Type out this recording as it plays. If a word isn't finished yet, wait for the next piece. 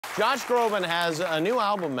Josh Groban has a new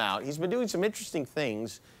album out. He's been doing some interesting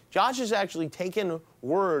things. Josh has actually taken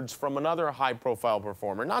words from another high-profile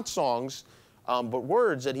performer, not songs, but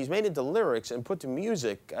words that he's made into lyrics and put to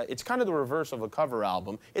music. It's kind of the reverse of a cover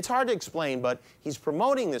album. It's hard to explain, but he's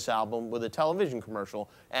promoting this album with a television commercial,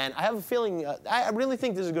 and I have a feeling, I really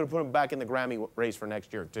think this is going to put him back in the Grammy race for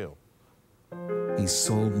next year, too. He's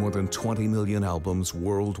sold more than 20 million albums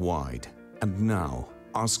worldwide, and now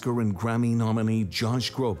Oscar and Grammy nominee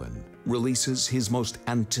Josh Groban releases his most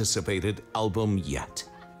anticipated album yet.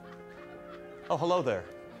 Oh, hello there.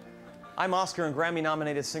 I'm Oscar and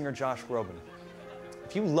Grammy-nominated singer Josh Groban.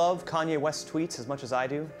 If you love Kanye West tweets as much as I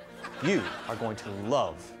do, you are going to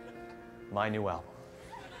love my new album.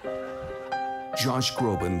 Josh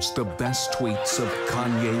Groban's The Best Tweets of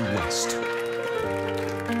Kanye West.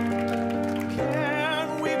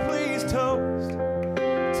 Can we please toast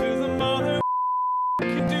to the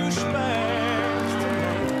mother-f***ing douchebags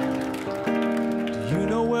tonight? Do you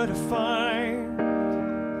know where to find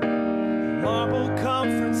marble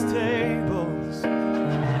conference tables?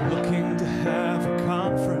 Looking to have a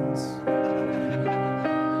conference.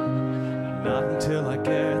 Not until I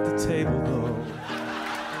get the table, though.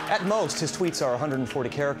 At most, his tweets are 140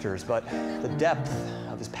 characters, but the depth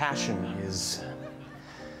of his passion is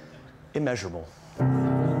immeasurable.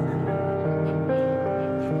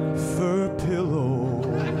 Fur pillows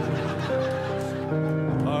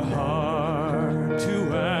are hard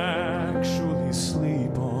to actually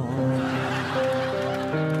sleep on.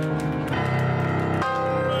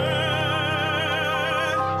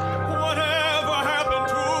 Man, whatever happened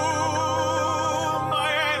to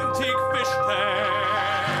my antique fish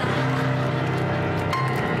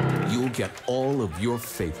tank? You'll get all of your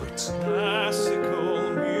favorites.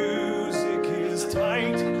 Classical music is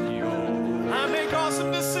tight, yo. I make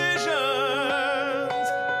awesome decisions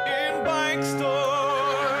in bike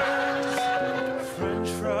stores. French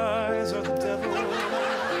fries are the devil.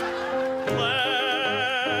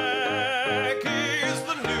 Black is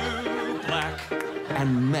the new black. And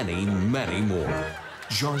many, many more.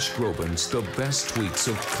 Josh Groban's The Best Tweets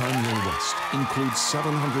of Kanye West includes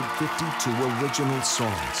 752 original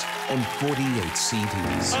songs on 48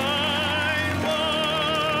 CDs. I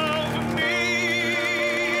love me.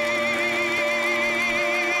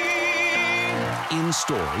 In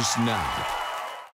stores now.